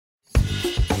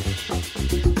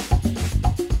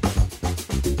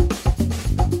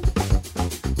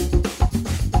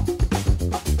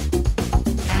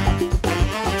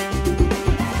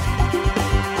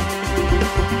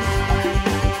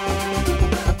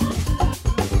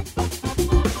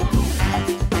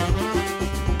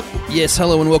Yes,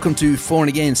 hello and welcome to For and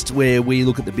Against, where we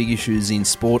look at the big issues in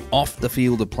sport off the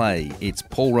field of play. It's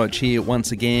Paul Roach here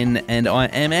once again, and I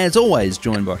am, as always,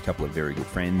 joined by a couple of very good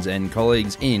friends and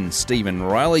colleagues in Stephen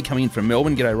Riley, coming in from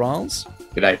Melbourne. G'day, Riles.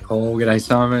 G'day, Paul. G'day,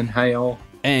 Simon. Hey, all.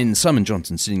 And Simon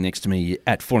Johnson sitting next to me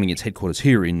at For and Against headquarters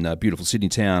here in beautiful Sydney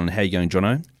town. How you going,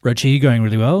 Jono? Roachy, going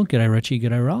really well. G'day, Roachy.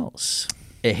 G'day, Riles.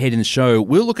 Ahead in the show,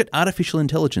 we'll look at artificial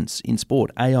intelligence in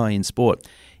sport, AI in sport.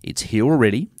 It's here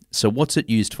already. So what's it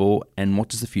used for and what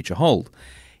does the future hold?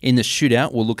 In the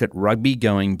shootout, we'll look at rugby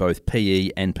going both PE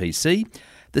and PC,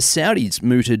 the Saudis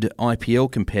mooted IPL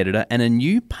competitor and a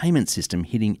new payment system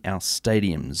hitting our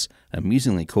stadiums,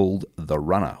 amusingly called The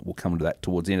Runner. We'll come to that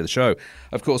towards the end of the show.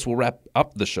 Of course, we'll wrap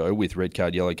up the show with Red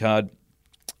Card, Yellow Card,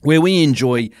 where we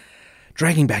enjoy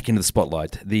dragging back into the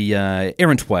spotlight the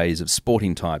errant ways of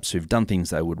sporting types who've done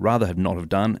things they would rather have not have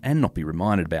done and not be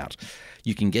reminded about.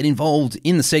 You can get involved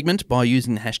in the segment by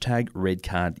using the hashtag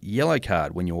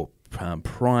RedCardYellowCard when you're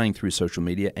prying through social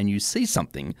media and you see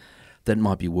something that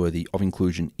might be worthy of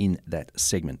inclusion in that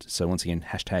segment. So once again,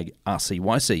 hashtag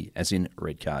RCYC, as in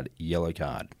Red Card, Yellow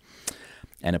Card.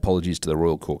 And apologies to the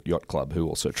Royal Cork Yacht Club, who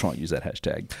also try and use that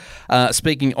hashtag.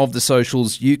 Speaking of the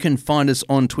socials, you can find us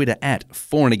on Twitter at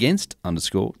 @ForAndAgainst_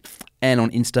 and on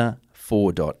Insta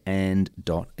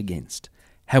 @for.and.against.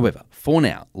 However, for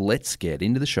now, let's get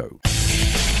into the show.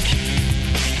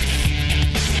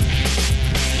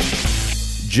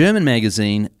 German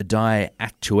magazine Die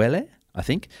Aktuelle, I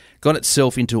think, got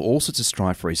itself into all sorts of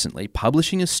strife recently,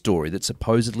 publishing a story that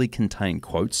supposedly contained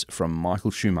quotes from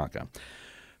Michael Schumacher,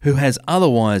 who has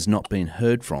otherwise not been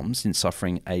heard from since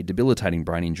suffering a debilitating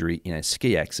brain injury in a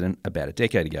ski accident about a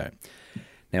decade ago.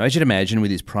 Now, as you'd imagine,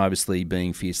 with his privacy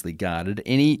being fiercely guarded,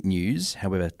 any news,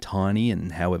 however tiny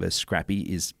and however scrappy,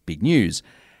 is big news.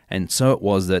 And so it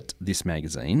was that this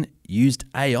magazine used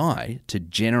AI to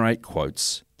generate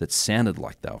quotes that sounded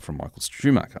like they were from Michael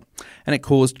Schumacher, and it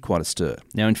caused quite a stir.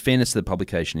 Now, in fairness to the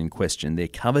publication in question, their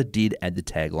cover did add the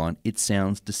tagline, "It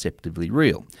sounds deceptively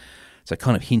real." So it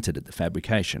kind of hinted at the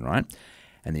fabrication, right?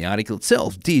 And the article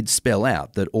itself did spell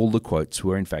out that all the quotes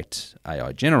were in fact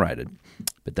AI generated.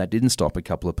 But that didn't stop a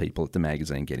couple of people at the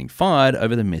magazine getting fired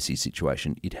over the messy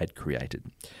situation it had created.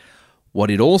 What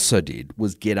it also did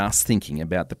was get us thinking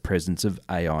about the presence of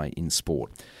AI in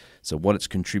sport. So what it's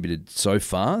contributed so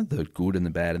far, the good and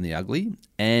the bad and the ugly,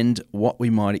 and what we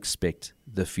might expect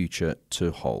the future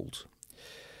to hold.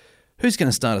 Who's going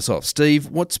to start us off? Steve,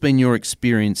 what's been your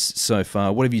experience so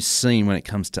far? What have you seen when it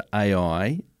comes to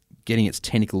AI getting its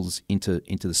tentacles into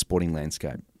the sporting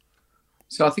landscape?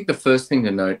 So I think the first thing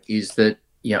to note is that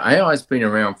AI has been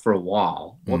around for a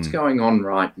while. What's going on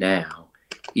right now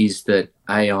is that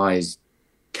AI is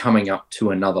coming up to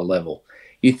another level.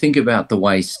 You think about the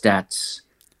way stats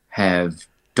have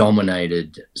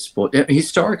dominated sport.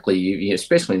 Historically,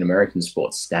 especially in American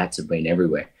sports, stats have been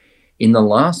everywhere. In the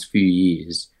last few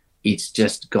years, it's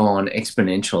just gone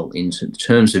exponential in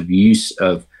terms of use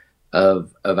of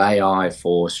AI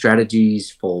for strategies,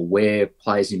 for where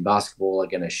players in basketball are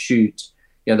going to shoot.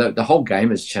 The whole game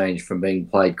has changed from being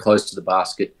played close to the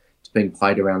basket to being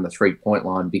played around the three-point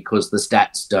line because the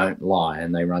stats don't lie,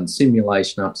 and they run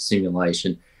simulation after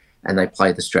simulation and they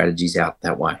play the strategies out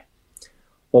that way.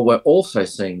 What we're also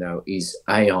seeing, though, is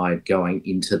AI going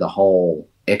into the whole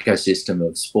ecosystem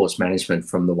of sports management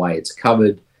from the way it's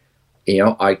covered.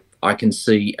 I can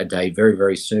see a day very,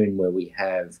 very soon where we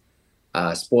have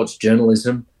sports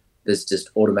journalism that's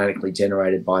just automatically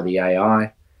generated by the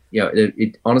AI.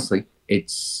 Honestly,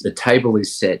 the table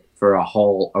is set for a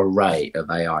whole array of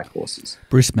AI courses.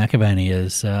 Bruce McAvaney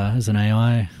as an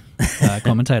AI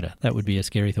commentator. That would be a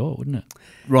scary thought, wouldn't it?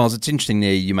 Riles, it's interesting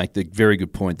there you make the very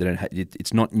good point that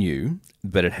it's not new,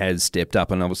 but it has stepped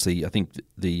up. And obviously I think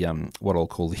the what I'll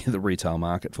call the retail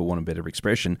market, for want of a better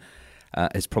expression,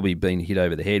 has probably been hit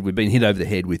over the head. We've been hit over the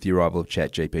head with the arrival of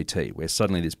ChatGPT, where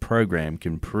suddenly this program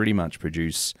can pretty much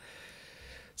produce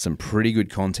some pretty good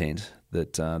content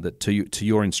that to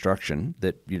your instruction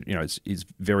that is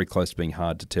very close to being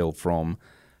hard to tell from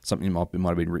something that might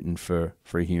have been written for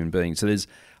a human being. So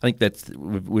I think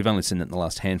we've only seen that in the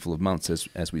last handful of months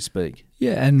as we speak.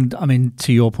 Yeah, and I mean,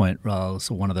 to your point,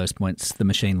 Riles, one of those points, the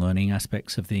machine learning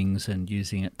aspects of things and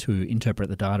using it to interpret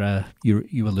the data,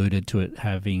 you alluded to it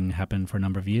having happened for a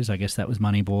number of years. I guess that was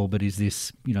Moneyball, but is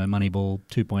this, Moneyball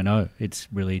 2.0? It's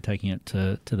really taking it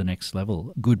to the next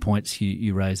level. Good points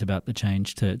you raise about the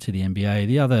change to the NBA.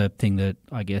 The other thing that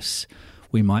I guess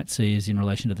we might see is in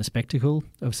relation to the spectacle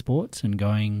of sports and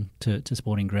going to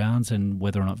sporting grounds, and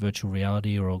whether or not virtual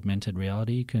reality or augmented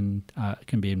reality can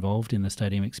be involved in the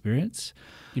stadium experience.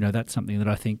 That's something that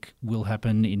I think will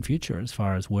happen in future as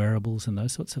far as wearables and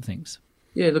those sorts of things.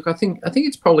 Yeah, look, I think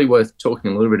it's probably worth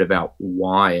talking a little bit about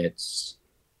why it's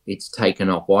taken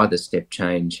off, why the step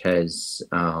change has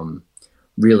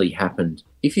really happened.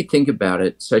 If you think about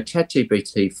it, so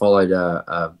ChatGPT followed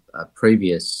a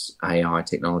previous AI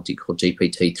technology called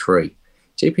GPT-3.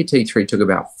 GPT-3 took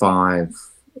about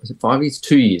was it 5 years?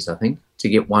 2 years, I think, to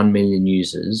get 1 million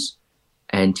users,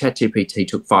 and ChatGPT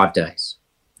took 5 days.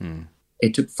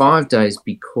 It took 5 days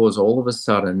because all of a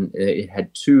sudden it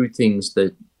had two things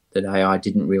that AI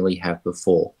didn't really have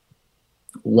before.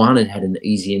 One, it had an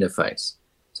easy interface.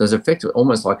 So it's effectively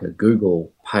almost like a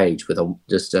Google page with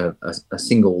just a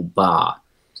single bar.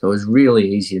 So it was really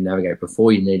easy to navigate.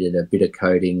 Before, you needed a bit of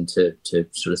coding to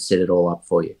sort of set it all up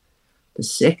for you. The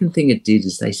second thing it did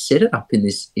is they set it up in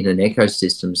an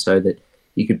ecosystem so that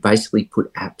you could basically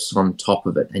put apps on top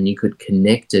of it and you could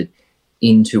connect it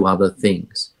into other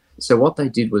things. So what they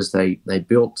did was they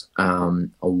built a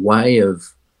way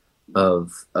of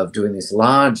doing this.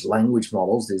 Large language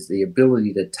models. There's the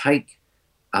ability to take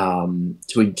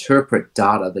to interpret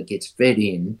data that gets fed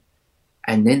in,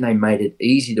 and then they made it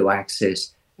easy to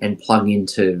access and plug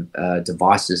into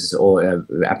devices or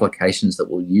applications that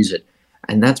will use it.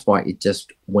 And that's why it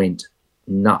just went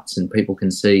nuts, and people can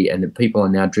see, and the people are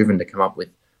now driven to come up with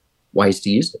ways to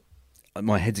use it.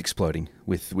 My head's exploding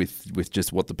with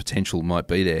just what the potential might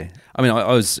be there. I mean,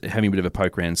 I was having a bit of a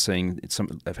poke around, having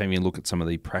a look at some of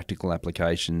the practical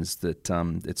applications that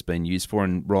it's been used for.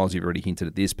 And Riles, you've already hinted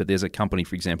at this, but there's a company,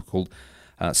 for example, called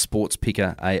Sports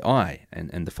Picker AI,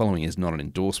 and the following is not an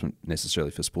endorsement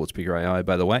necessarily for Sports Picker AI,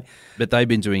 by the way, but they've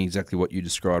been doing exactly what you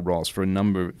described, Riles, for a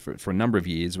number of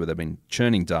years, where they've been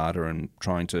churning data and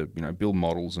trying to build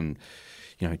models and.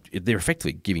 They're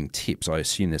effectively giving tips. I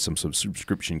assume there's some sort of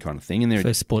subscription kind of thing in there.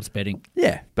 For sports betting.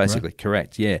 Yeah, basically, right.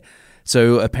 Correct, yeah.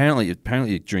 So apparently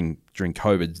during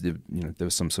COVID, there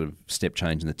was some sort of step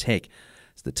change in the tech.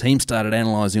 So the team started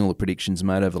analysing all the predictions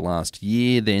made over the last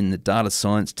year. Then the data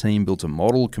science team built a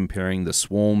model comparing the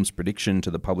swarm's prediction to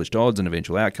the published odds and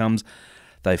eventual outcomes.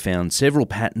 They found several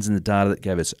patterns in the data that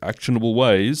gave us actionable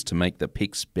ways to make the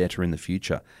picks better in the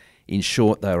future. In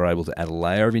short, they were able to add a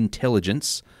layer of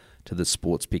intelligence to the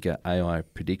Sports Picker AI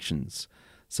predictions.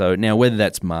 So now, whether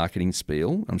that's marketing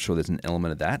spiel, I'm sure there's an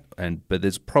element of that, but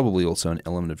there's probably also an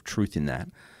element of truth in that.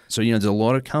 So there's a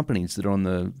lot of companies that are on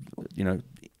the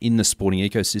in the sporting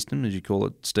ecosystem, as you call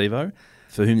it, Steve-O,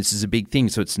 for whom this is a big thing.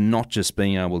 So it's not just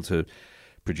being able to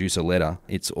produce a letter;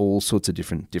 it's all sorts of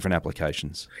different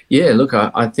applications. Yeah, look,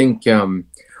 I think one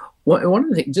of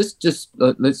the things,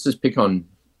 let's just pick on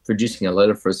producing a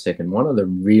letter for a second. One of the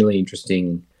really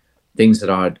interesting things that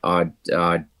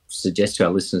I'd suggest to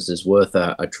our listeners is worth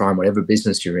a try in whatever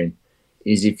business you're in,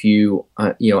 is if you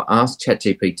ask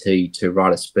ChatGPT to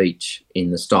write a speech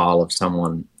in the style of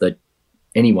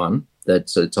anyone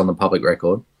that's on the public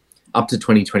record up to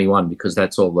 2021, because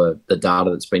that's all the data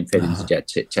that's been fed into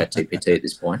ChatGPT at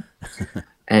this point,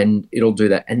 and it'll do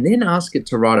that, and then ask it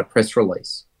to write a press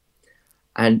release,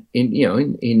 and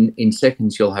in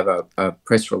seconds you'll have a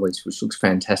press release which looks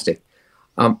fantastic.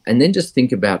 And then just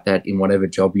think about that in whatever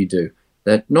job you do.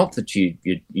 That not that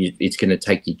it's going to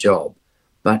take your job,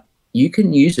 but you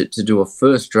can use it to do a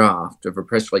first draft of a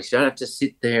press release. You don't have to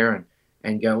sit there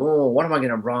and go, oh, what am I going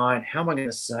to write? How am I going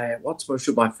to say it? What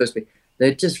should my first be?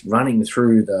 They're just running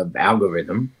through the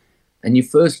algorithm, and your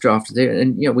first draft is there.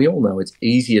 And we all know it's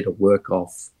easier to work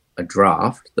off a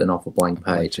draft than off a blank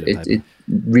page. It's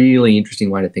really interesting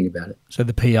way to think about it. So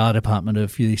the PR department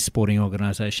of the sporting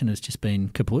organisation has just been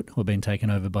kaput or been taken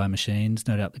over by machines.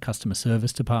 No doubt the customer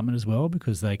service department as well,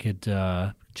 because they could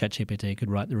ChatGPT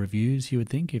could write the reviews, you would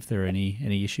think, if there are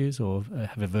any issues, or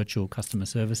have a virtual customer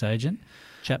service agent,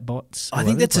 chatbots. I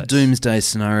think that's a doomsday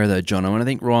scenario, though, Jono. And I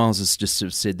think Riles has just sort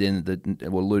of said then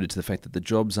alluded to the fact that the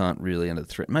jobs aren't really under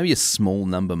threat. Maybe a small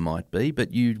number might be,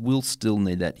 but you will still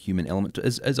need that human element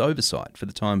as oversight for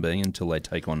the time being until they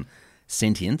take on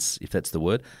sentience, if that's the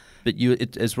word. But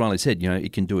as Riley said,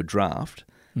 it can do a draft.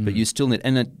 But you still need,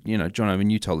 and John, when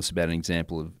you told us about an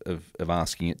example of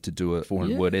asking it to do a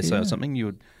 400-word essay or something, you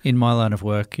would. In my line of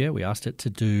work, we asked it to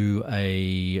do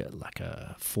a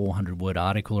 400-word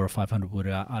article or a 500-word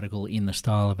article in the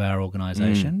style of our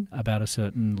organisation about a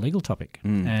certain legal topic,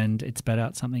 and it spat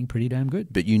out something pretty damn good.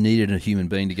 But you needed a human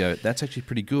being to go, that's actually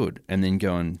pretty good, and then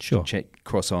go and check,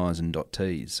 cross I's and dot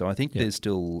T's. So I think there's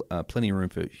still plenty of room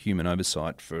for human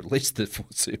oversight for at least the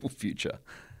foreseeable future.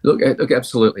 Look,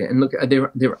 absolutely. And look,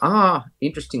 there are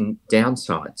interesting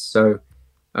downsides. So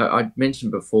I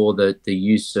mentioned before that the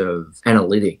use of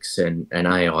analytics and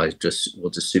AI will just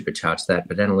supercharge that.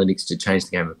 But analytics to change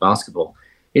the game of basketball,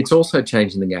 it's also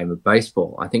changing the game of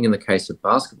baseball. I think in the case of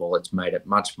basketball, it's made it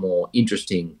much more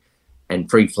interesting and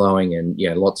free flowing and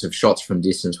lots of shots from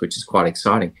distance, which is quite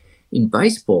exciting. In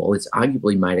baseball, it's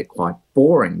arguably made it quite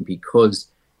boring because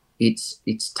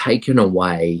it's taken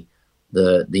away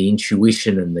the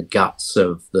intuition and the guts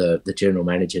of the general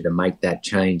manager to make that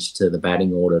change to the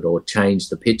batting order or change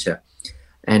the pitcher.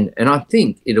 And I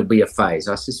think it'll be a phase.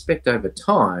 I suspect over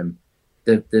time,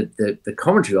 the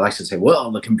commentary will actually say,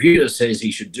 well, the computer says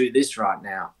he should do this right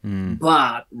now,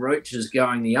 but Roach is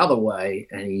going the other way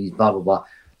and he's blah, blah, blah.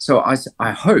 So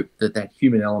I hope that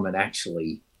human element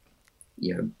actually,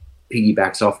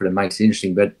 piggybacks off it and makes it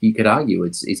interesting. But you could argue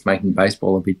it's making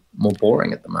baseball a bit more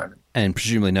boring at the moment. And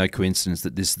presumably no coincidence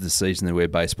that this is the season where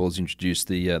baseball's introduced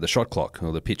the shot clock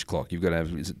or the pitch clock. You've got to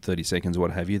have, is it 30 seconds or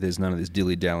what have you? There's none of this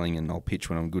dilly-dallying and I'll pitch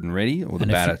when I'm good and ready, or the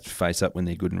batter face up when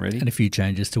they're good and ready. And a few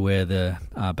changes to where the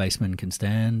baseman can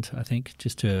stand, I think,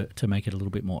 just to make it a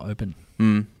little bit more open.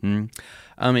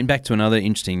 And back to another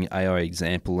interesting AI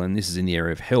example, and this is in the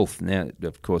area of health. Now,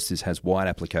 of course, this has wide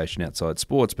application outside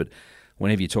sports, but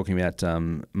whenever you're talking about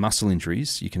muscle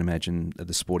injuries, you can imagine that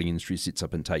the sporting industry sits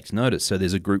up and takes notice. So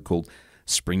there's a group called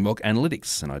Springbok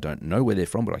Analytics, and I don't know where they're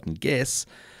from, but I can guess.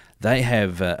 They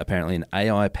have apparently an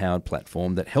AI-powered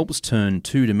platform that helps turn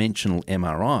two-dimensional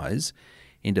MRIs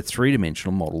into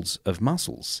three-dimensional models of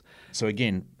muscles. So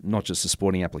again, not just a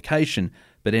sporting application,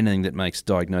 but anything that makes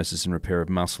diagnosis and repair of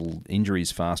muscle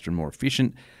injuries faster and more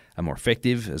efficient and more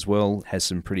effective as well, has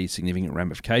some pretty significant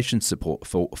ramifications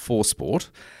for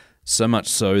sport. So much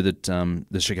so that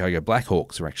the Chicago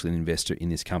Blackhawks are actually an investor in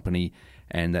this company,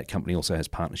 and that company also has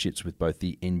partnerships with both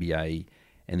the NBA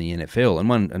and the NFL.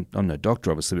 And I'm no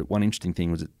doctor, obviously, but one interesting thing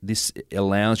was that this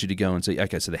allows you to go and see,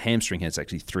 okay, so the hamstring has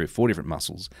actually 3 or 4 different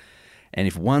muscles, and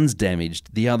if one's damaged,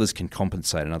 the others can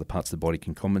compensate, and other parts of the body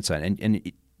can compensate.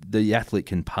 And the athlete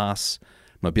can pass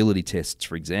mobility tests,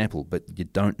 for example, but you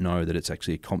don't know that it's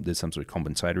actually there's some sort of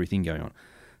compensatory thing going on.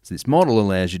 So this model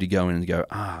allows you to go in and go,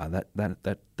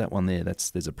 that one there,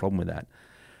 there's a problem with that.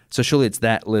 So surely it's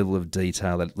that level of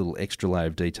detail, that little extra layer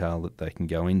of detail that they can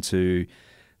go into,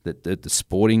 that the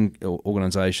sporting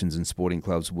organisations and sporting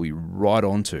clubs will be right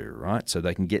onto, right? So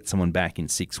they can get someone back in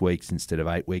 6 weeks instead of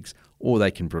 8 weeks, or they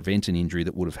can prevent an injury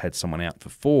that would have had someone out for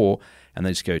 4, and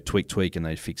they just go tweak, and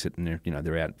they fix it, and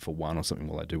they're out for 1 or something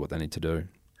while they do what they need to do.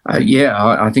 I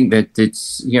think that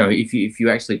it's, if you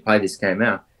actually play this game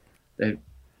out,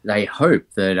 they hope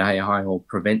that AI will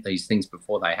prevent these things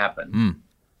before they happen.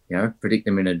 Predict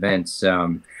them in advance.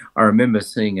 I remember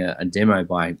seeing a demo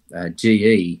by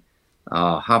GE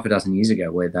half a dozen years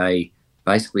ago where they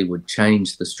basically would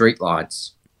change the street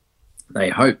lights. They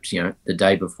hoped, the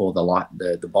day before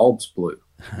the bulbs blew,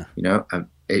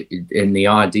 and the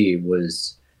idea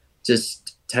was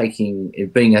just taking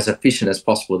it, being as efficient as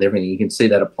possible with everything. You can see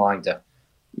that applying to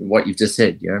what you've just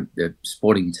said, the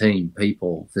sporting team,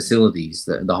 people, facilities,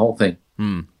 the whole thing.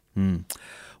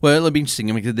 Well, it'll be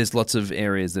interesting. I mean, there's lots of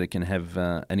areas that it can have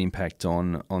an impact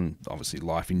on obviously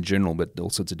life in general, but all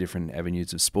sorts of different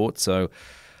avenues of sport. So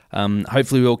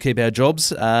hopefully we'll keep our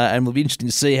jobs, and it'll be interesting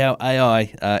to see how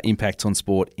AI impacts on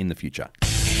sport in the future.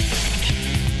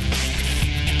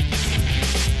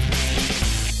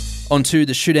 On to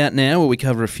the shootout now, where we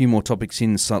cover a few more topics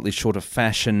in slightly shorter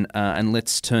fashion, and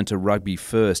let's turn to rugby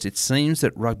first. It seems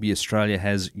that Rugby Australia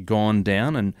has gone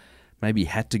down, and maybe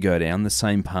had to go down the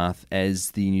same path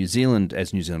as New Zealand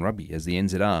Rugby, as the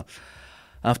NZR.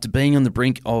 After being on the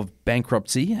brink of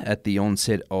bankruptcy at the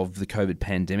onset of the COVID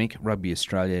pandemic, Rugby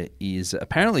Australia is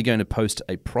apparently going to post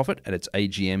a profit at its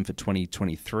AGM for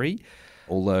 2023,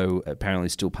 although apparently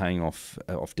still paying off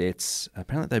debts.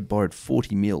 Apparently they borrowed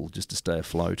 40 mil just to stay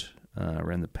afloat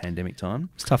around the pandemic time.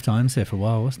 It's tough times there for a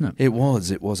while, wasn't it? It was.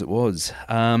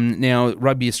 Now,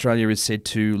 Rugby Australia is said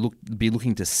to be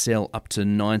looking to sell up to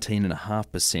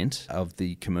 19.5% of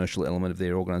the commercial element of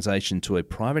their organisation to a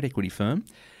private equity firm.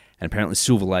 And apparently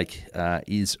Silver Lake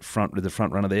is the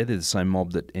front runner there. They're the same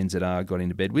mob that NZR got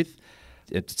into bed with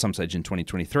at some stage in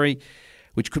 2023,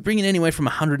 which could bring in anywhere from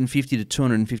 150 to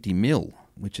 250 mil,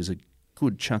 which is a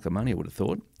good chunk of money, I would have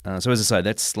thought. So as I say,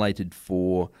 that's slated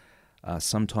for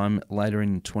sometime later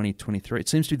in 2023. It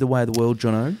seems to be the way of the world,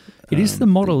 Jono. It is the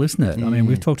model, isn't it? I mean,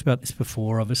 we've talked about this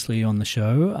before, obviously, on the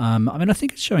show. I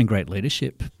think it's showing great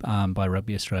leadership by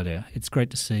Rugby Australia. It's great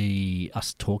to see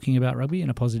us talking about rugby in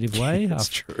a positive way. That's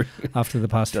true. After the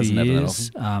past few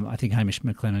years. I think Hamish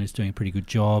McLennan is doing a pretty good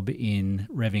job in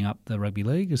revving up the rugby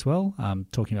league as well,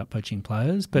 talking about poaching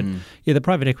players. But the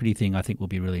private equity thing I think will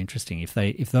be really interesting.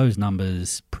 If those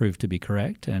numbers prove to be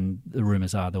correct, and the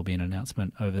rumours are there'll be an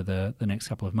announcement over the next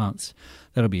couple of months,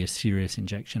 that'll be a serious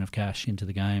injection of cash into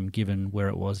the game, given where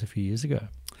it was a few years ago.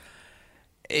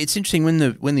 It's interesting when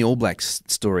the All Blacks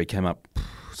story came up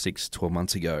 12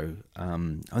 months ago, I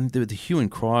think the hue and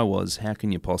cry was, how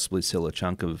can you possibly sell a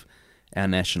chunk of our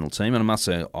national team? And I must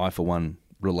say, I, for one,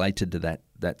 related to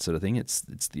that sort of thing. It's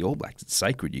the All Blacks. It's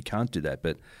sacred. You can't do that.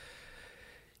 But,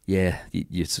 yeah,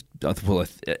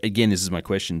 again, this is my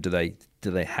question. Do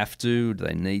they have to? Do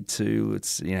they need to?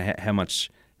 It's, how much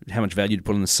value to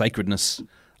put on the sacredness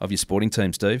of your sporting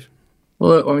team, Steve?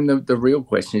 Well, I mean, the real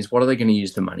question is, what are they going to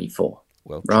use the money for?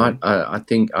 Well, right. I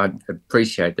think I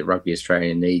appreciate that Rugby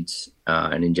Australia needs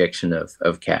an injection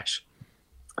of cash,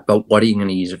 but what are you going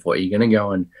to use it for? Are you going to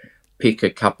go and pick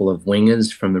a couple of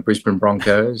wingers from the Brisbane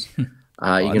Broncos?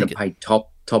 Are you going to pay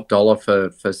top dollar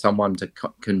for someone to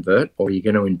convert, or are you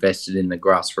going to invest it in the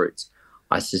grassroots?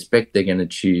 I suspect they're going to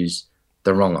choose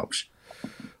the wrong option.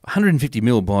 150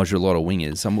 mil buys you a lot of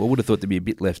wingers. I would have thought there'd be a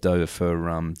bit left over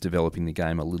for developing the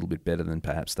game a little bit better than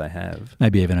perhaps they have.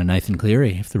 Maybe even a Nathan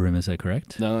Cleary, if the rumours are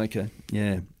correct. No, okay,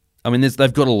 yeah. I mean,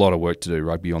 they've got a lot of work to do,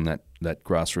 rugby, on that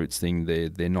grassroots thing.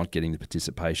 They're not getting the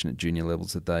participation at junior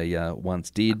levels that they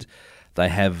once did. They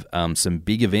have some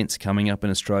big events coming up in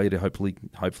Australia to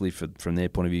hopefully from their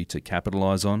point of view, to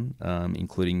capitalise on,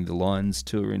 including the Lions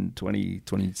Tour in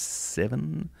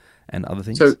 2027 and other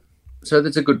things. So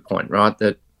that's a good point, right?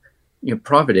 That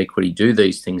private equity do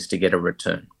these things to get a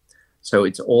return. So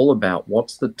it's all about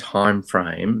what's the time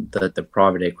frame that the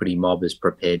private equity mob is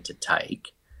prepared to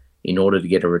take in order to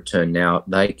get a return. Now,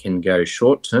 they can go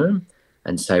short term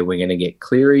and say, we're going to get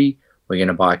Cleary, we're going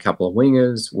to buy a couple of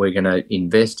wingers, we're going to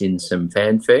invest in some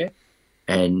fanfare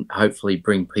and hopefully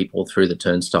bring people through the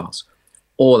turnstiles.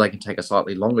 Or they can take a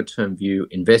slightly longer term view,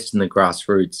 invest in the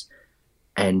grassroots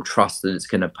and trust that it's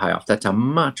going to pay off. That's a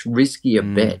much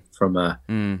riskier bet from a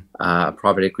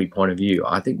private equity point of view.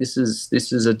 I think this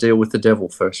is a deal with the devil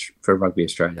for Rugby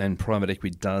Australia. And private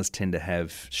equity does tend to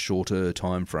have shorter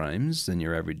time frames than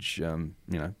your average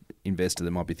investor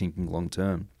that might be thinking long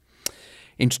term.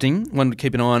 Interesting, one to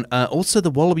keep an eye on. Also,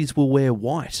 the Wallabies will wear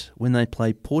white when they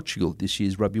play Portugal this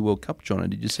year's Rugby World Cup. Jono,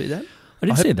 did you see that? I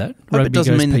did see that. Rugby goes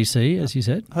PC, as you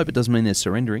said. I hope it doesn't mean they're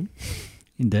surrendering.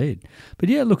 Indeed. But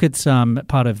yeah, look, it's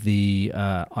part of the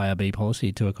IRB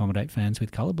policy to accommodate fans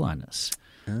with colour blindness.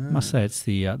 I must say it's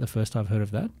the first I've heard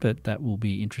of that, but that will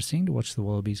be interesting to watch the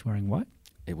Wallabies wearing white.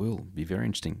 It will be very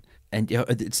interesting. And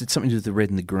it's something to do with the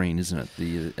red and the green, isn't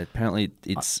it? Apparently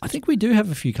it's... I think we do have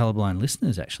a few colourblind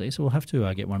listeners, actually, so we'll have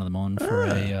to get one of them on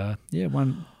for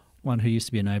one who used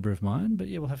to be a neighbour of mine. But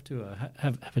yeah, we'll have to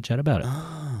have a chat about it.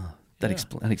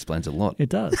 That explains a lot. It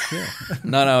does, yeah.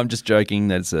 No, I'm just joking.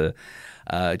 That's a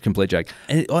complete joke.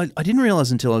 And I didn't realise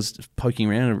until I was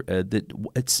poking around that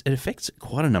it affects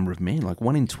quite a number of men, like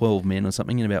 1 in 12 men or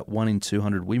something, and about 1 in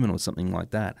 200 women or something like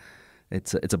that.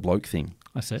 It's a bloke thing.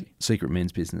 I see. Secret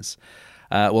men's business.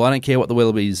 Well, I don't care what the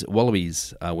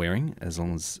Wallabies are wearing as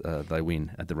long as they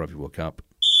win at the Rugby World Cup.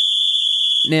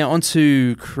 Now, on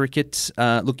to cricket.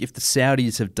 Look, if the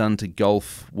Saudis have done to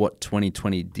golf what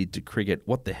 2020 did to cricket,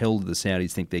 what the hell do the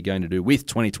Saudis think they're going to do with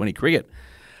 2020 cricket?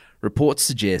 Reports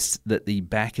suggest that the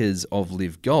backers of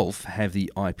Live Golf have the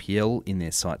IPL in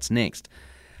their sights next.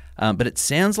 But it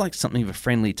sounds like something of a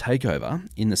friendly takeover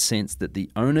in the sense that the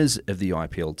owners of the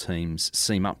IPL teams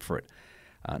seem up for it.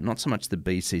 Not so much the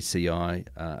BCCI,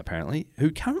 apparently, who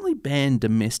currently ban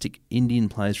domestic Indian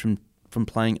players from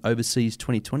playing overseas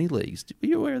 2020 leagues. Were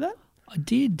you aware of that? I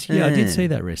did. Yeah, I did see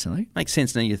that recently. Makes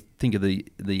sense now you think of the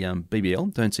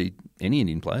BBL. Don't see any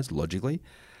Indian players, logically.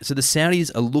 So the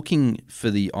Saudis are looking for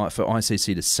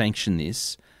ICC to sanction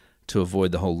this to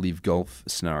avoid the whole Live Golf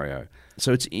scenario.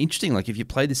 So it's interesting, like if you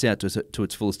play this out to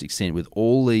its fullest extent with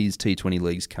all these T20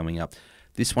 leagues coming up,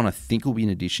 this one I think will be in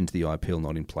addition to the IPL,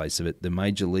 not in place of it. The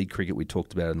Major League Cricket we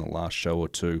talked about in the last show or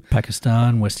two.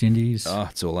 Pakistan, West Indies. Oh,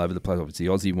 it's all over the place. It's the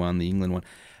Aussie one, the England one.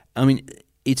 I mean,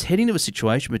 it's heading to a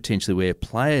situation potentially where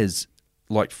players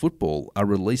like football are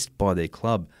released by their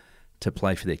club to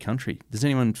play for their country. Does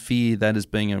anyone fear that as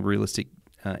being a realistic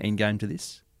end game to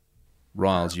this?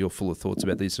 Riles, you're full of thoughts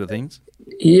about these sort of things?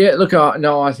 Yeah, look,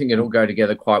 I think it'll go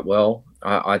together quite well.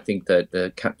 I think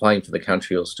that playing for the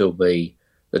country will still be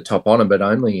the top honour, but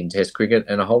only in Test cricket,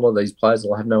 and a whole lot of these players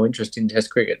will have no interest in Test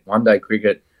cricket. One-day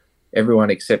cricket, everyone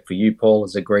except for you, Paul,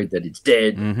 has agreed that it's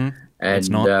dead, and it's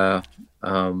not.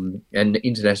 And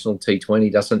international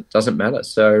T20 doesn't matter.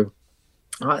 So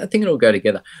I think it'll go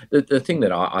together. The thing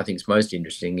that I think is most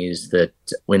interesting is that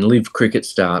when Live Cricket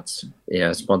starts,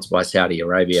 sponsored by Saudi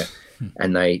Arabia,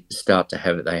 and they start to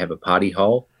have a party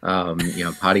hole,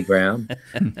 party ground.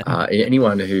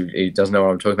 Anyone who doesn't know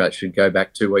what I'm talking about should go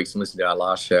back 2 weeks and listen to our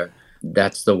last show.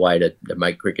 That's the way to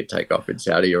make cricket take off in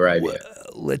Saudi Arabia.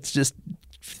 Well, let's just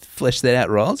flesh that out,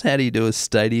 Riles. How do you do a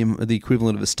stadium, the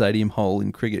equivalent of a stadium hole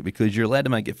in cricket? Because you're allowed to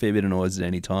make a fair bit of noise at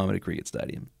any time at a cricket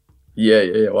stadium.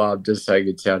 Yeah. Well, I'm just saying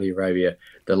in Saudi Arabia,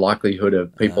 the likelihood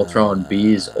of people throwing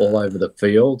beers all over the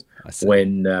field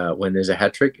when there's a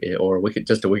hat trick or a wicket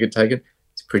taken,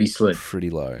 it's pretty slim. Pretty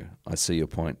low. I see your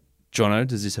point. Jono,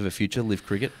 does this have a future, live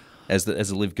cricket, as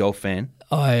a live golf fan?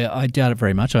 I doubt it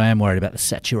very much. I am worried about the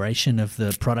saturation of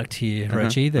the product here,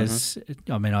 Reggie.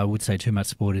 I would say too much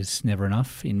sport is never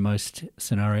enough in most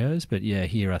scenarios, but yeah,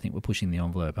 here I think we're pushing the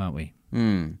envelope, aren't we?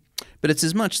 But it's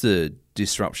as much the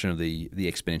disruption of the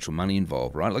exponential money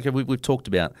involved, right? Like we've talked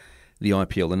about the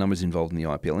IPL, the numbers involved in the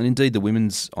IPL, and indeed the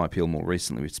women's IPL more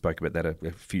recently. We spoke about that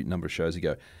a number of shows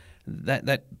ago.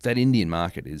 That Indian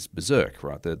market is berserk,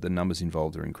 right? The numbers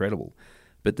involved are incredible.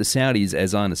 But the Saudis,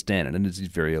 as I understand it, and it's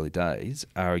very early days,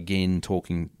 are again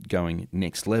going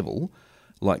next level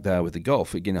like they are with the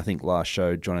golf. Again, I think last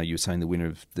show, Jono, you were saying the winner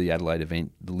of the Adelaide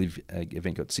event, the Live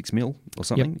event, got $6 million or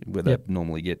something, where they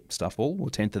normally get stuff all, or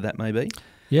a tenth of that maybe.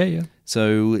 Yeah.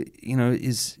 So,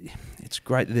 it's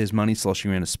great that there's money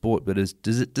sloshing around a sport, but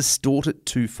does it distort it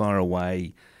too far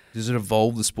away? Does it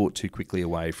evolve the sport too quickly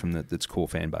away from its core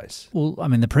fan base? Well, I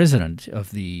mean, the president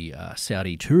of the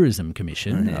Saudi Tourism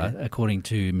Commission, according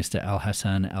to Mr. Al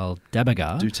Hassan Al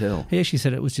Dabagar, do tell. He actually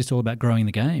said it was just all about growing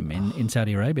the game in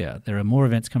Saudi Arabia. There are more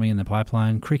events coming in the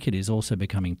pipeline. Cricket is also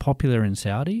becoming popular in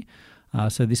Saudi.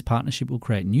 So this partnership will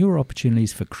create newer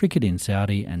opportunities for cricket in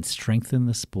Saudi and strengthen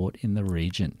the sport in the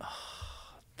region.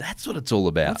 That's what it's all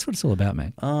about. That's what it's all about,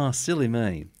 mate. Oh, silly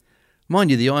me.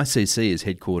 Mind you, the ICC is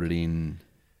headquartered in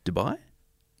Dubai?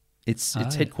 It's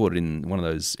headquartered in one of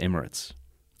those Emirates.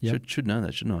 Yep. Should know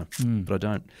that, shouldn't I? But I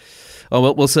don't. Oh,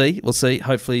 well, we'll see. We'll see.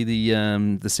 Hopefully the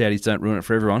Saudis don't ruin it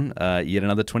for everyone. Yet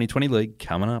another 2020 league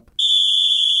coming up.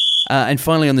 And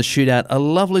finally on the shootout, a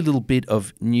lovely little bit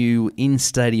of new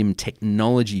in-stadium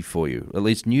technology for you, at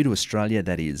least new to Australia,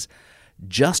 that is.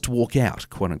 Just Walk Out,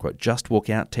 quote-unquote, Just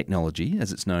Walk Out technology,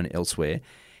 as it's known elsewhere,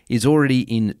 is already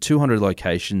in 200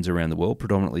 locations around the world,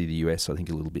 predominantly the US, I think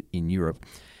a little bit in Europe.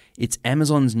 It's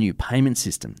Amazon's new payment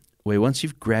system, where once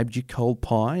you've grabbed your cold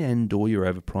pie and or your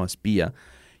overpriced beer,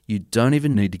 you don't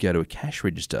even need to go to a cash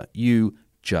register. You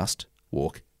just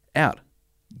walk out.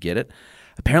 Get it?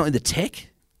 Apparently the tech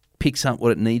picks up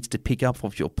what it needs to pick up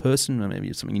off your person, or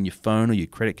maybe something in your phone or your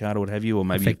credit card or what have you. Or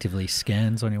maybe effectively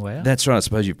scans on your way out. That's right. I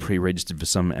suppose you've pre-registered for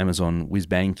some Amazon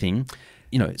whiz-bang thing.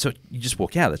 So you just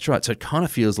walk out. That's right. So it kind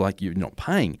of feels like you're not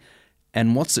paying.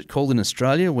 And what's it called in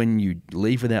Australia when you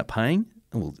leave without paying?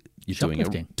 Well, you're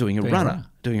doing a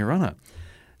runner.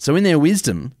 So in their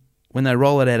wisdom, when they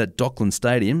roll it out at Dockland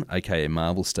Stadium, aka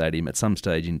Marvel Stadium, at some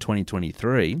stage in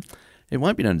 2023, it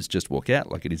won't be known as Just Walk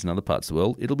Out like it is in other parts of the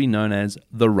world. It'll be known as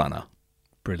The Runner.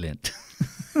 Brilliant.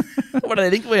 What do they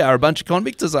think we are, a bunch of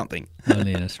convicts or something?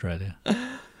 Only in Australia.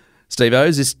 Steve-O,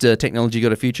 has this technology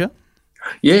got a future?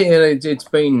 Yeah, it's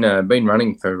been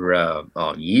running for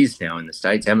years now in the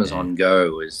States. Amazon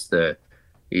Go is the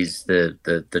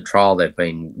trial they've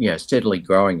been steadily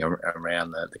growing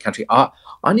around the country.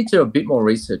 I need to do a bit more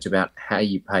research about how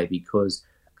you pay, because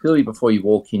clearly before you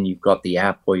walk in, you've got the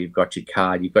app or you've got your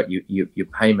card, you've got your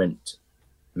payment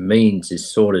means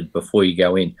is sorted before you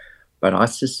go in. But I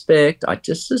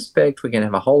just suspect we're going to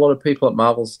have a whole lot of people at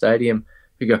Marvel Stadium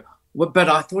who go, well, but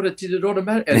I thought it did it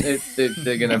automatically. And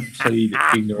they're going to plead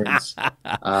ignorance.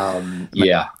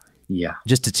 Yeah.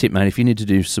 Just a tip, mate, if you need to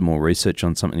do some more research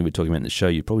on something we're talking about in the show,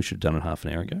 you probably should have done it half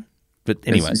an hour ago. But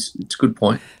anyway. It's a good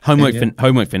point.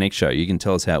 Homework for next show. You can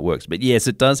tell us how it works. But yes,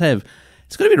 it does have...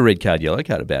 It's got a bit of red card, yellow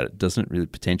card about it, doesn't it? Really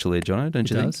potential there, Jono, don't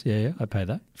you think? It does, yeah, I pay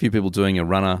that. A few people doing a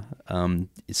runner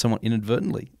somewhat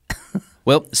inadvertently.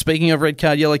 Well, speaking of red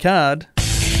card, yellow card...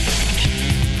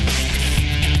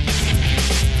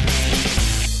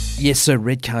 Yes, so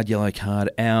red card, yellow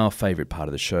card, our favourite part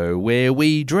of the show, where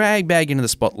we drag back into the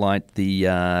spotlight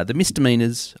the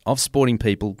misdemeanours of sporting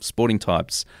people, sporting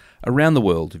types around the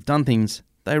world who've done things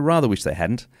they rather wish they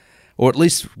hadn't, or at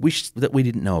least wish that we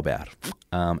didn't know about.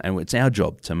 And it's our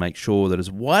job to make sure that as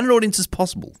wide an audience as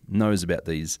possible knows about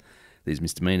these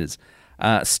misdemeanours.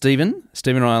 Stephen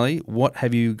Riley, what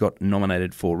have you got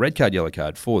nominated for red card, yellow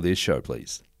card for this show,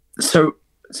 please? So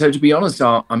to be honest,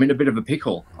 I'm in a bit of a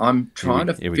pickle. I'm trying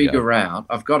to figure out.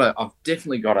 I've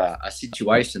definitely got a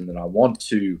situation that I want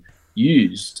to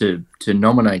use to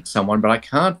nominate someone, but I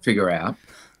can't figure out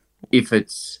if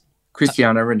it's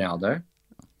Cristiano Ronaldo,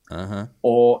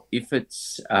 or if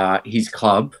it's his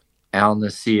club, Al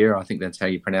Nassr. I think that's how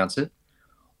you pronounce it,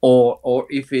 or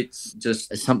if it's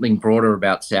just something broader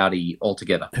about Saudi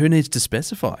altogether. Who needs to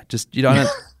specify?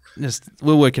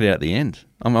 We'll work it out at the end.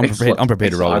 I'm prepared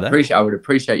to roll with that. I would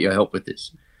appreciate your help with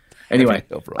this. Anyway,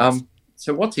 Help Riles.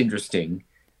 so what's interesting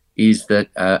is that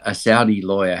a Saudi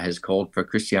lawyer has called for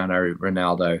Cristiano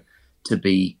Ronaldo to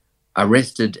be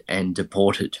arrested and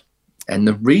deported. And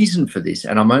the reason for this,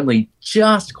 and I'm only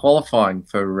just qualifying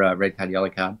for red card, yellow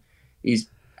card, is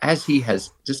as he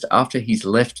has, just after he's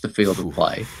left the field of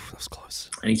play, That was close.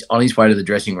 and he's on his way to the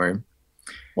dressing room,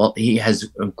 well, he has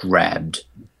grabbed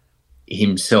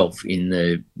himself in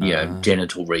the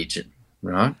genital region,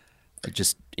 right?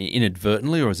 Just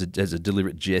inadvertently, or as a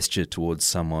deliberate gesture towards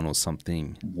someone or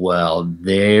something? Well,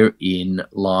 therein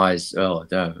lies lies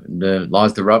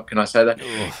the rub. Can I say that?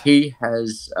 Ugh. He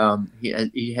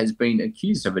has been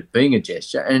accused of it being a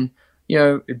gesture, and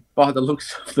by the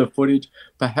looks of the footage,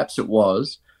 perhaps it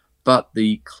was, but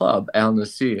the club Al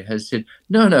Nassr has said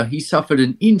no, he suffered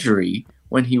an injury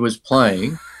when he was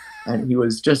playing, and he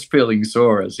was just feeling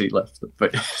sore as he left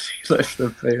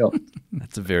the field.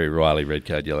 That's a very Riley red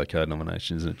card, yellow card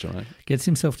nomination, isn't it, John? Gets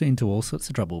himself into all sorts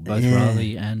of trouble, both Yeah.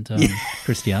 Riley and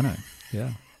Cristiano.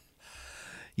 Yeah.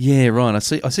 Yeah, right. I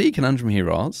see your conundrum here,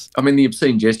 Riles. I mean, the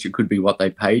obscene gesture could be what they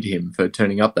paid him for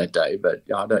turning up that day, but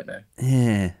I don't know.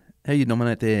 Yeah. How you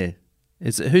nominate there?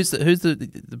 Who's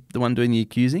the one doing the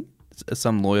accusing?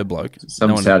 Some lawyer bloke.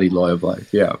 Some Saudi lawyer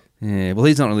bloke, yeah. Yeah, well,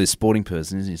 he's not really a sporting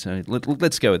person, is he? So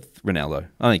let's go with Ronaldo.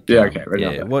 I think. Yeah, okay,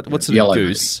 Ronaldo. Yeah, what sort of Yellow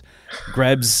goose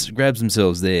grabs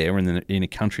themselves there in a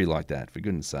country like that? For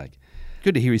goodness' sake,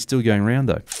 good to hear he's still going around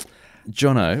though.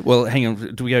 Jono, well, hang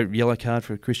on. Do we go yellow card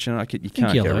for Cristiano? You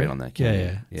can't yellow. go red on that. Can you?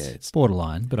 Yeah. It's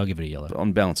Borderline, but I'll give it a yellow.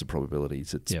 on balance of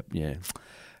probabilities. It's Yep. yeah.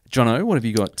 Jono, what have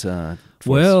you got? For us?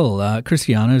 Well,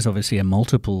 Cristiano is obviously a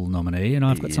multiple nominee, and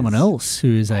I've got He someone is. else who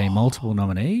is a multiple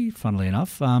nominee, funnily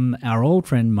enough, our old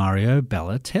friend Mario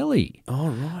Balotelli. Oh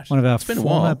right, One of our It's been a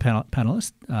former while.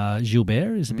 panelists,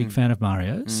 Gilbert, is a big fan of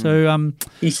Mario. So,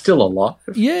 He's still alive.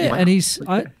 yeah, Wow. and he's...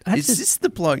 I had Is to- this the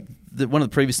bloke that one of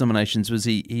the previous nominations was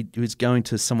he was going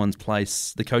to someone's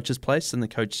place, the coach's place, and the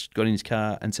coach got in his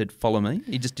car and said, "Follow me."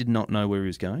 He just did not know where he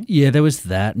was going. Yeah, there was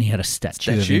that, and he had a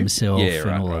statue of Statue? himself Yeah, and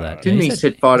right, all of right, that. right. Didn't Yeah, he he's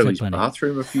set had- fire he's to had his plenty.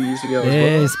 bathroom a few years ago as well?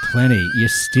 There's plenty. You're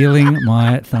stealing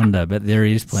my thunder, but there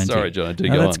is plenty. Sorry, John, do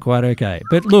no, go that's on. quite okay.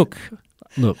 But look,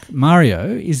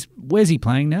 Mario where's he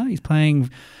playing now? He's playing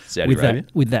Saudi Arabia.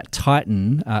 with that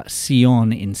Titan,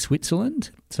 Sion in Switzerland.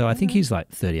 So I think he's like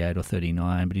 38 or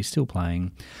 39, but he's still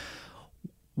playing.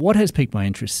 What has piqued my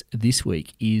interest this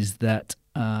week is that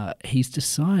he's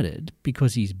decided,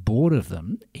 because he's bored of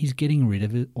them, he's getting rid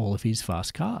of all of his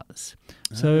fast cars.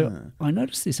 So I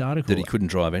noticed this article. That he couldn't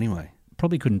drive anyway.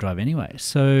 Probably couldn't drive anyway.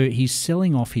 So he's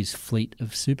selling off his fleet of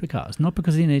supercars, not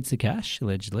because he needs the cash,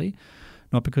 allegedly,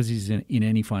 not because he's in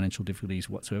any financial difficulties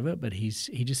whatsoever, but he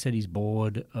just said he's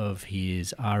bored of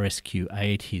his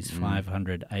RSQ8, his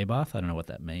 500 Abarth. I don't know what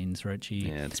that means, Rochi.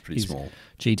 Yeah, it's pretty His small.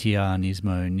 GTR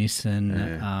Nismo Nissan.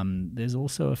 Yeah. There's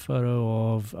also a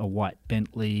photo of a white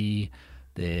Bentley.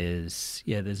 There's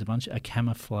a bunch, a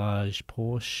camouflage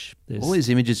Porsche. There's, All these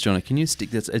images, John, can you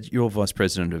stick this? You're vice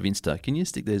president of Insta. Can you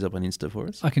stick these up on Insta for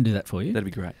us? I can do that for you. That'd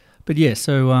be great. But yeah,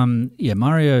 so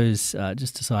Mario's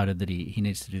just decided that he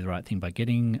needs to do the right thing by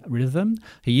getting rid of them.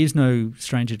 He is no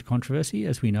stranger to controversy,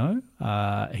 as we know.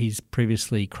 He's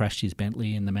previously crashed his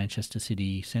Bentley in the Manchester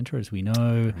city centre, as we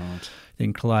know. Right.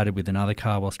 Then collided with another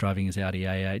car whilst driving his Audi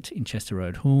A8 in Chester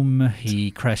Road, Hulme.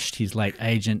 He crashed his late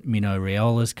agent Mino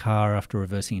Riola's car after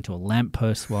reversing into a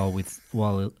lamppost while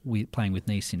playing with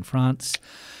Nice in France.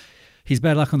 His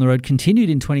bad luck on the road continued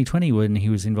in 2020 when he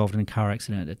was involved in a car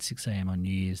accident at 6 a.m. on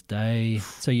New Year's Day.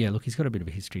 So, yeah, look, he's got a bit of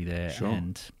a history there, Sure.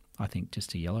 and I think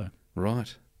just a yellow.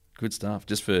 Right. Good stuff.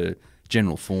 Just for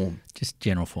general form. Just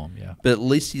general form, yeah. But at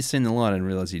least you send the light and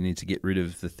realise you need to get rid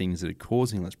of the things that are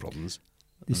causing those problems.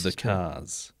 This the is true.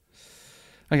 cars.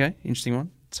 Okay, interesting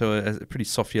one. So a pretty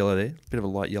soft yellow there. Bit of a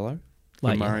light yellow for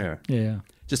Light Mario. yellow. Yeah,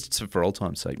 Just for old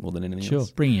time's sake more than anything sure.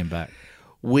 else. Bringing him back.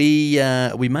 We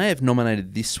may have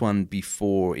nominated this one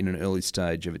before in an early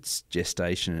stage of its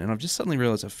gestation, and I've just suddenly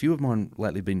realised a few of mine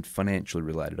lately have been financially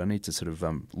related. I need to sort of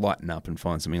lighten up and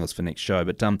find something else for next show.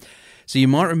 But so you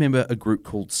might remember a group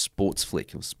called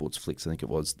Sportsflick, or Sportsflix, I think it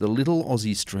was, the little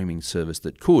Aussie streaming service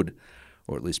that could,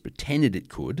 or at least pretended it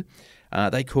could.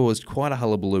 They caused quite a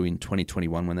hullabaloo in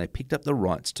 2021 when they picked up the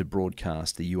rights to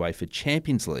broadcast the UEFA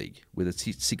Champions League with a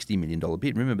 $60 million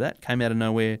bid. Remember that? Came out of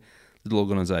nowhere. Little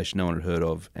organisation no one had heard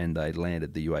of, and they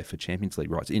landed the UEFA Champions League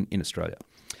rights in Australia.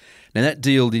 Now, that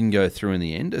deal didn't go through in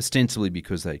the end, ostensibly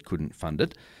because they couldn't fund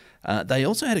it. They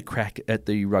also had a crack at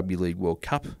the Rugby League World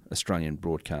Cup Australian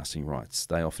broadcasting rights.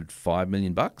 They offered $5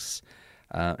 million,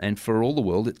 and for all the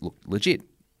world, it looked legit.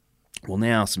 Well,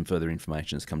 now some further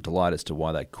information has come to light as to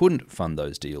why they couldn't fund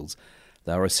those deals.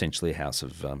 They were essentially a house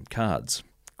of cards.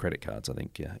 credit cards, I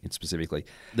think, specifically.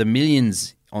 The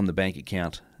millions on the bank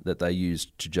account that they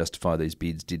used to justify these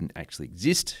bids didn't actually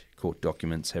exist, court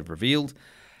documents have revealed,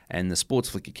 and the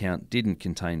Sportsflick account didn't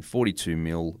contain $42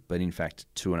 million, but in fact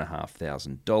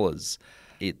 $2,500.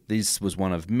 This was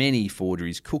one of many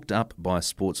forgeries cooked up by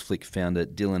Sportsflick founder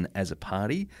Dylan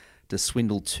Azzopardi to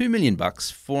swindle $2 million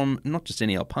from not just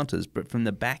any old punters, but from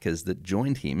the backers that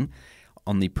joined him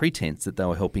on the pretense that they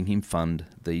were helping him fund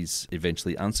these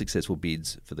eventually unsuccessful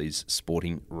bids for these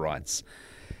sporting rights.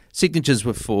 Signatures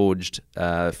were forged,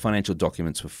 financial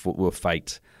documents were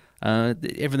faked.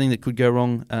 Everything that could go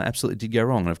wrong absolutely did go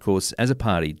wrong. And of course,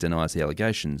 Azzopardi denies the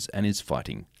allegations and is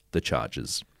fighting the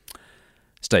charges.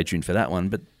 Stay tuned for that one,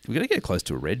 but we're going to get close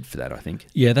to a red for that, I think.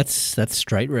 Yeah, that's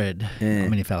straight red. Yeah. I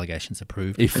mean, if allegations are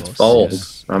proved, if it's bold,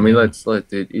 yes. I mean,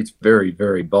 it's very,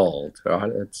 very bold,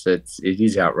 right? It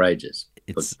is outrageous.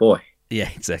 But boy, yeah,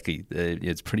 exactly.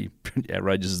 It's pretty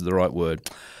outrageous is the right word.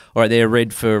 All right, they're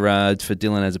red for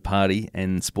Dylan Azzopardi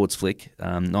and Sportsflick.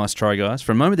 Nice try, guys.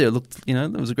 For a moment there, it looked,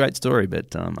 it was a great story,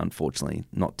 but unfortunately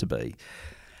not to be.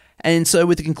 And so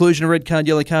with the conclusion of Red Card,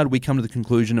 Yellow Card, we come to the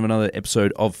conclusion of another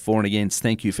episode of For and Against.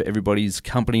 Thank you for everybody's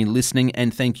company and listening,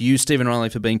 and thank you, Stephen Riley,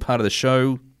 for being part of the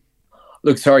show.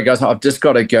 Look, sorry, guys, I've just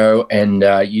got to go and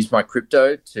use my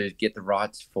crypto to get the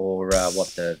rights for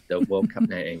the World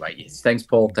Cup. Anyway, yes. Thanks,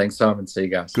 Paul. Thanks, Simon. See you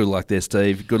guys. Good luck there,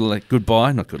 Steve. Good luck.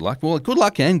 Goodbye. Not good luck. Well, good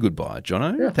luck and goodbye,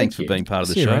 Jono. Yeah, Thanks for being part of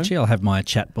the See you, show. Richie. I'll have my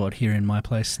chatbot here in my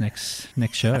place next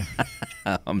show.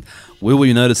 Will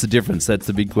we notice the difference? That's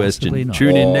the big question.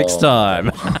 Tune in next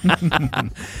time.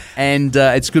 And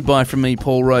it's goodbye from me,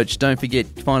 Paul Roach. Don't forget,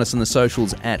 find us on the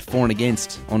socials at For and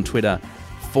Against on Twitter,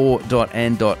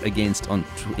 for.and.against on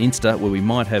Insta, where we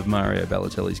might have Mario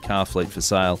Balotelli's car fleet for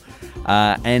sale.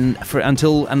 And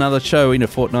until another show in a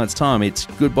fortnight's time, it's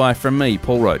goodbye from me,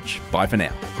 Paul Roach. Bye for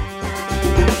now.